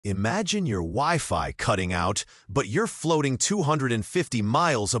Imagine your Wi-Fi cutting out, but you're floating 250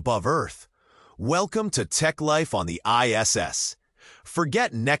 miles above Earth. Welcome to Tech Life on the ISS.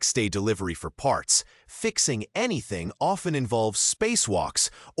 Forget next-day delivery for parts. Fixing anything often involves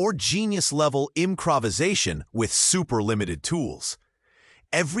spacewalks or genius-level improvisation with super-limited tools.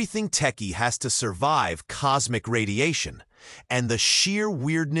 Everything techie has to survive cosmic radiation and the sheer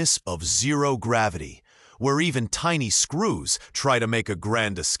weirdness of zero gravity, where even tiny screws try to make a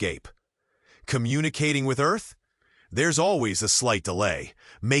grand escape. Communicating with Earth? There's always a slight delay,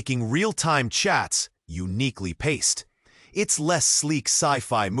 making real-time chats uniquely paced. It's less sleek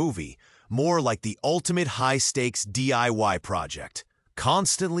sci-fi movie, more like the ultimate high-stakes DIY project,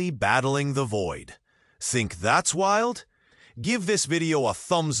 constantly battling the void. Think that's wild? Give this video a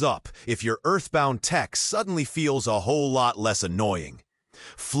thumbs up if your earthbound tech suddenly feels a whole lot less annoying.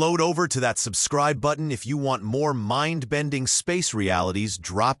 Float over to that subscribe button if you want more mind-bending space realities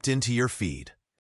dropped into your feed.